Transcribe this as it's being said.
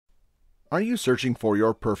Are you searching for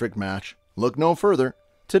your perfect match? Look no further.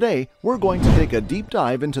 Today, we're going to take a deep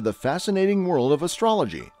dive into the fascinating world of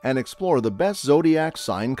astrology and explore the best zodiac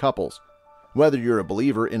sign couples. Whether you're a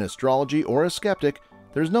believer in astrology or a skeptic,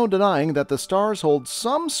 there's no denying that the stars hold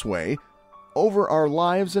some sway over our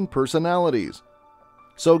lives and personalities.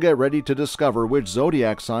 So get ready to discover which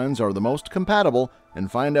zodiac signs are the most compatible and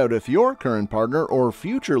find out if your current partner or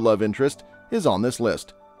future love interest is on this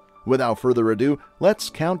list. Without further ado,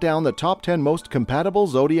 let's count down the top 10 most compatible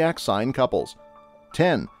zodiac sign couples.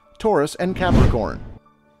 10. Taurus and Capricorn.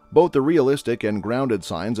 Both the realistic and grounded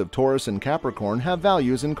signs of Taurus and Capricorn have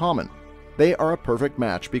values in common. They are a perfect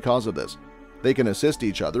match because of this. They can assist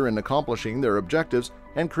each other in accomplishing their objectives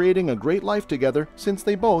and creating a great life together since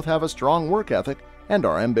they both have a strong work ethic and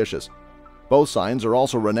are ambitious. Both signs are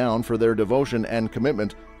also renowned for their devotion and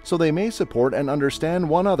commitment, so they may support and understand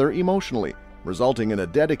one another emotionally, resulting in a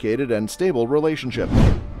dedicated and stable relationship.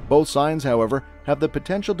 Both signs, however, have the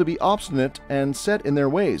potential to be obstinate and set in their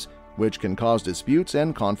ways, which can cause disputes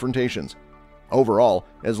and confrontations. Overall,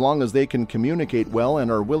 as long as they can communicate well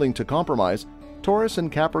and are willing to compromise, Taurus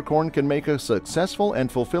and Capricorn can make a successful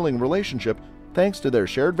and fulfilling relationship thanks to their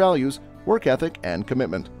shared values, work ethic, and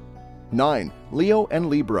commitment. 9. Leo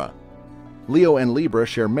and Libra. Leo and Libra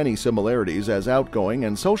share many similarities as outgoing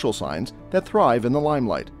and social signs that thrive in the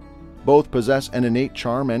limelight. Both possess an innate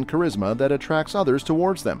charm and charisma that attracts others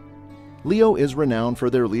towards them. Leo is renowned for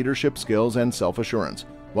their leadership skills and self-assurance,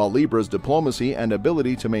 while Libra's diplomacy and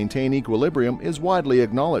ability to maintain equilibrium is widely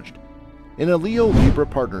acknowledged. In a Leo-Libra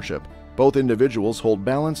partnership, both individuals hold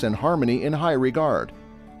balance and harmony in high regard.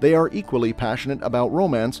 They are equally passionate about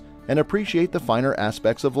romance and appreciate the finer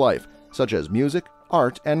aspects of life, such as music,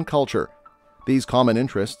 art, and culture. These common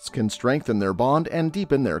interests can strengthen their bond and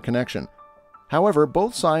deepen their connection. However,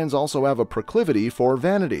 both signs also have a proclivity for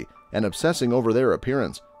vanity and obsessing over their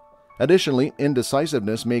appearance. Additionally,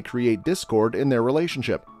 indecisiveness may create discord in their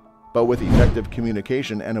relationship, but with effective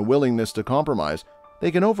communication and a willingness to compromise,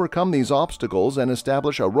 they can overcome these obstacles and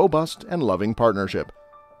establish a robust and loving partnership.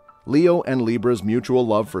 Leo and Libra's mutual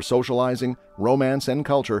love for socializing, romance, and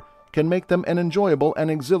culture can make them an enjoyable and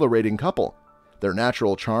exhilarating couple. Their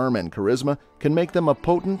natural charm and charisma can make them a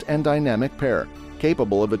potent and dynamic pair,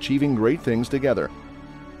 capable of achieving great things together.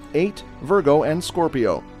 8. Virgo and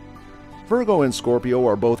Scorpio. Virgo and Scorpio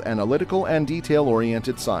are both analytical and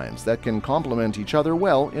detail-oriented signs that can complement each other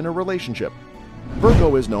well in a relationship.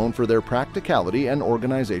 Virgo is known for their practicality and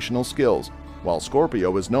organizational skills, while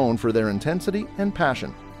Scorpio is known for their intensity and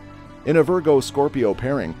passion. In a Virgo-Scorpio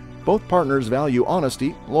pairing, both partners value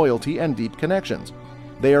honesty, loyalty, and deep connections.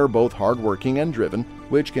 They are both hardworking and driven,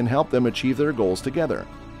 which can help them achieve their goals together.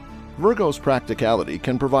 Virgo's practicality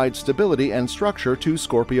can provide stability and structure to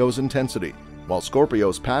Scorpio's intensity, while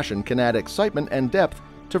Scorpio's passion can add excitement and depth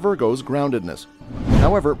to Virgo's groundedness.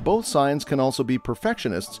 However, both signs can also be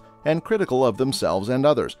perfectionists and critical of themselves and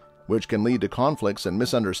others, which can lead to conflicts and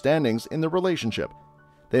misunderstandings in the relationship.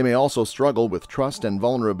 They may also struggle with trust and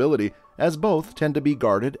vulnerability, as both tend to be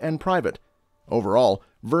guarded and private. Overall,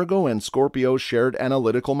 Virgo and Scorpio's shared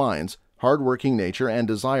analytical minds, hardworking nature, and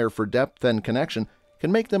desire for depth and connection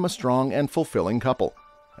can make them a strong and fulfilling couple.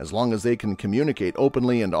 As long as they can communicate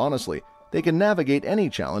openly and honestly, they can navigate any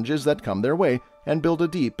challenges that come their way and build a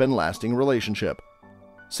deep and lasting relationship.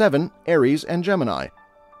 7. Aries and Gemini.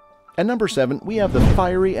 At number 7, we have the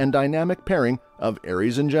fiery and dynamic pairing of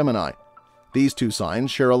Aries and Gemini. These two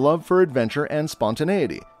signs share a love for adventure and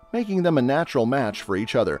spontaneity, making them a natural match for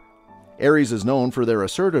each other. Aries is known for their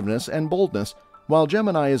assertiveness and boldness, while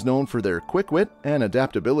Gemini is known for their quick wit and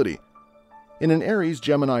adaptability. In an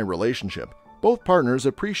Aries-Gemini relationship, both partners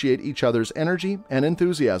appreciate each other's energy and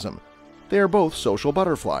enthusiasm. They are both social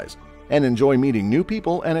butterflies and enjoy meeting new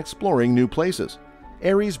people and exploring new places.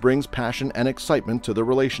 Aries brings passion and excitement to the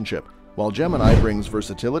relationship, while Gemini brings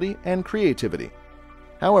versatility and creativity.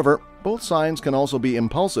 However, both signs can also be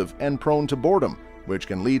impulsive and prone to boredom, which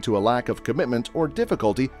can lead to a lack of commitment or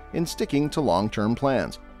difficulty in sticking to long-term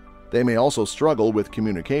plans. They may also struggle with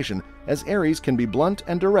communication, as Aries can be blunt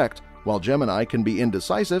and direct, while Gemini can be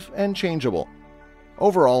indecisive and changeable.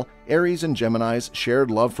 Overall, Aries and Gemini's shared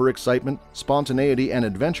love for excitement, spontaneity, and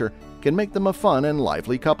adventure can make them a fun and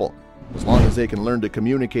lively couple. As long as they can learn to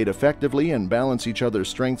communicate effectively and balance each other's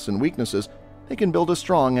strengths and weaknesses, they can build a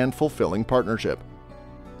strong and fulfilling partnership.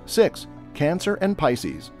 6. Cancer and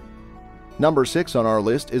Pisces. Number 6 on our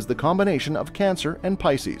list is the combination of Cancer and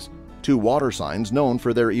Pisces, two water signs known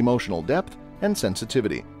for their emotional depth and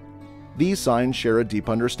sensitivity. These signs share a deep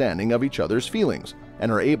understanding of each other's feelings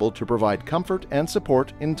and are able to provide comfort and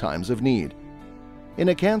support in times of need. In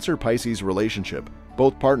a Cancer-Pisces relationship,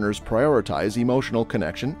 Both partners prioritize emotional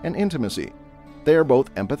connection and intimacy. They are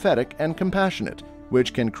both empathetic and compassionate,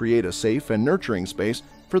 which can create a safe and nurturing space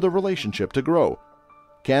for the relationship to grow.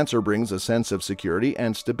 Cancer brings a sense of security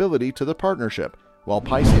and stability to the partnership, while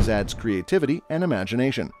Pisces adds creativity and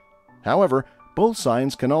imagination. However, both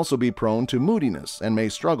signs can also be prone to moodiness and may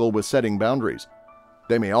struggle with setting boundaries.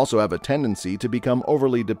 They may also have a tendency to become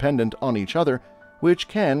overly dependent on each other, which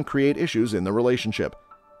can create issues in the relationship.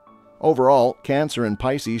 Overall, Cancer and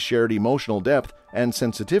Pisces' shared emotional depth and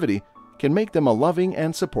sensitivity can make them a loving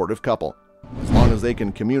and supportive couple. As long as they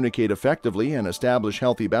can communicate effectively and establish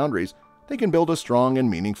healthy boundaries, they can build a strong and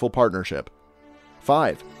meaningful partnership.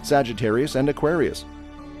 5. Sagittarius and Aquarius.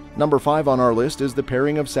 Number 5 on our list is the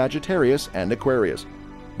pairing of Sagittarius and Aquarius.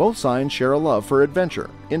 Both signs share a love for adventure,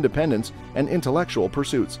 independence, and intellectual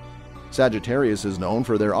pursuits. Sagittarius is known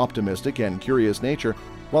for their optimistic and curious nature,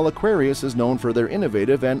 while Aquarius is known for their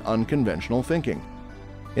innovative and unconventional thinking.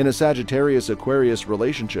 In a Sagittarius-Aquarius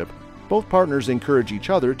relationship, both partners encourage each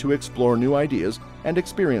other to explore new ideas and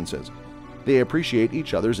experiences. They appreciate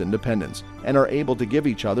each other's independence and are able to give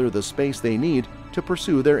each other the space they need to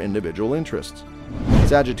pursue their individual interests.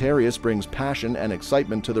 Sagittarius brings passion and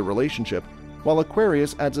excitement to the relationship, while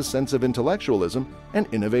Aquarius adds a sense of intellectualism and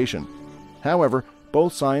innovation. However,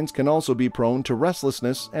 both signs can also be prone to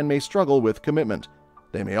restlessness and may struggle with commitment.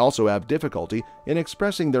 They may also have difficulty in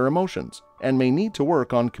expressing their emotions and may need to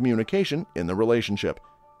work on communication in the relationship.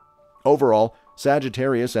 Overall,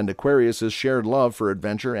 Sagittarius and Aquarius' shared love for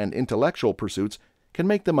adventure and intellectual pursuits can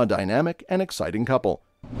make them a dynamic and exciting couple.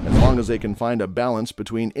 As long as they can find a balance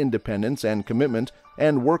between independence and commitment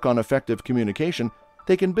and work on effective communication,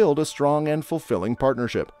 they can build a strong and fulfilling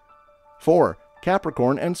partnership. 4.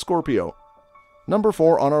 Capricorn and Scorpio. Number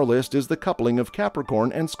 4 on our list is the coupling of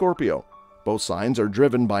Capricorn and Scorpio. Both signs are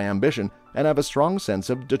driven by ambition and have a strong sense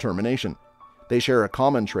of determination. They share a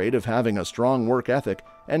common trait of having a strong work ethic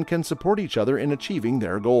and can support each other in achieving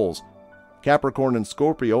their goals. Capricorn and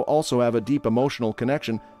Scorpio also have a deep emotional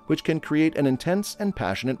connection, which can create an intense and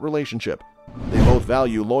passionate relationship. They both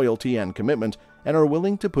value loyalty and commitment and are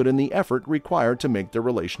willing to put in the effort required to make their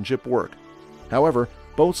relationship work. However,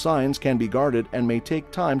 both signs can be guarded and may take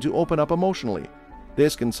time to open up emotionally.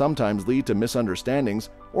 This can sometimes lead to misunderstandings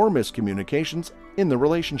or miscommunications in the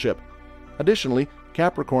relationship. Additionally,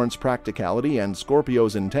 Capricorn's practicality and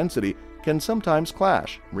Scorpio's intensity can sometimes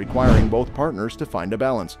clash, requiring both partners to find a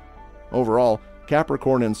balance. Overall,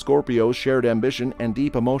 Capricorn and Scorpio's shared ambition and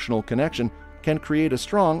deep emotional connection can create a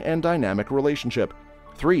strong and dynamic relationship.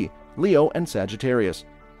 3. Leo and Sagittarius.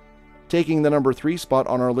 Taking the number 3 spot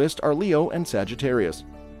on our list are Leo and Sagittarius.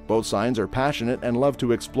 Both signs are passionate and love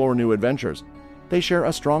to explore new adventures. They share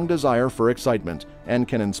a strong desire for excitement and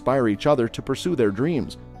can inspire each other to pursue their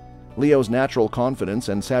dreams. Leo's natural confidence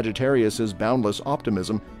and Sagittarius's boundless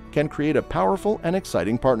optimism can create a powerful and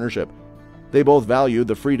exciting partnership. They both value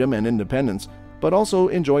the freedom and independence, but also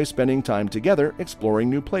enjoy spending time together exploring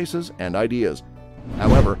new places and ideas.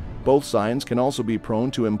 However, both signs can also be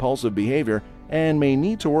prone to impulsive behavior and may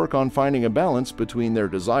need to work on finding a balance between their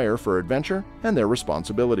desire for adventure and their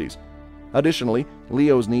responsibilities. Additionally,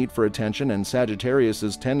 Leo's need for attention and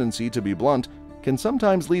Sagittarius's tendency to be blunt can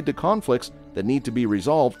sometimes lead to conflicts that need to be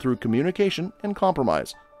resolved through communication and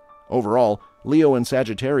compromise. Overall, Leo and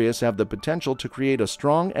Sagittarius have the potential to create a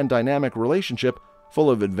strong and dynamic relationship full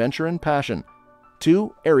of adventure and passion.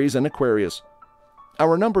 2. Aries and Aquarius.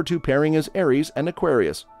 Our number 2 pairing is Aries and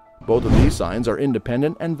Aquarius. Both of these signs are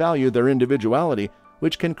independent and value their individuality,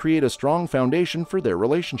 which can create a strong foundation for their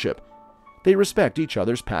relationship. They respect each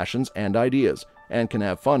other's passions and ideas, and can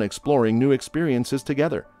have fun exploring new experiences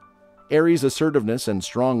together. Aries' assertiveness and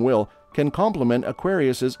strong will can complement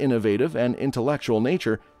Aquarius's innovative and intellectual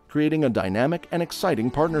nature, creating a dynamic and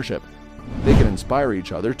exciting partnership. They can inspire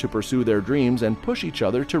each other to pursue their dreams and push each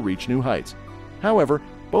other to reach new heights. However,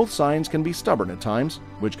 both signs can be stubborn at times,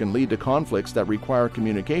 which can lead to conflicts that require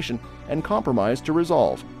communication and compromise to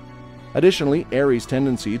resolve. Additionally, Aries'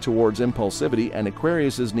 tendency towards impulsivity and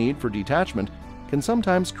Aquarius's need for detachment can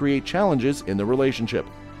sometimes create challenges in the relationship.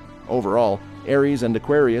 Overall, Aries and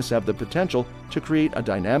Aquarius have the potential to create a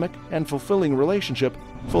dynamic and fulfilling relationship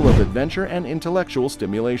full of adventure and intellectual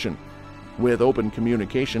stimulation. With open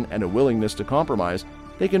communication and a willingness to compromise,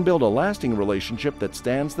 they can build a lasting relationship that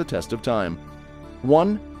stands the test of time.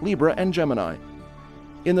 1. Libra and Gemini.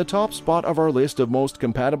 In the top spot of our list of most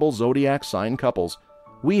compatible zodiac sign couples,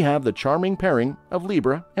 we have the charming pairing of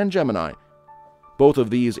Libra and Gemini. Both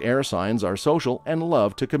of these air signs are social and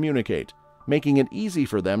love to communicate, making it easy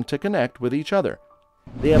for them to connect with each other.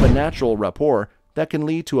 They have a natural rapport that can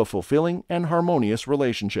lead to a fulfilling and harmonious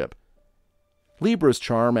relationship. Libra's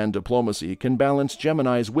charm and diplomacy can balance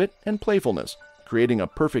Gemini's wit and playfulness, creating a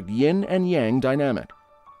perfect yin and yang dynamic.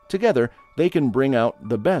 Together, they can bring out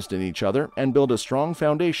the best in each other and build a strong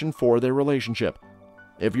foundation for their relationship.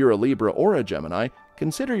 If you're a Libra or a Gemini,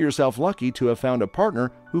 consider yourself lucky to have found a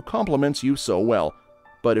partner who complements you so well.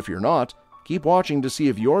 But if you're not, keep watching to see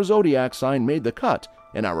if your zodiac sign made the cut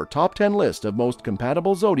in our top 10 list of most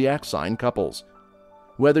compatible zodiac sign couples.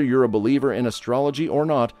 Whether you're a believer in astrology or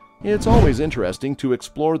not, it's always interesting to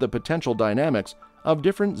explore the potential dynamics of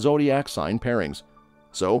different zodiac sign pairings.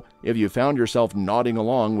 So, if you found yourself nodding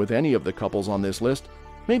along with any of the couples on this list,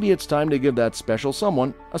 maybe it's time to give that special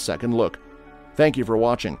someone a second look. Thank you for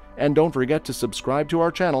watching, and don't forget to subscribe to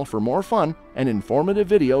our channel for more fun and informative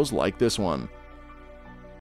videos like this one.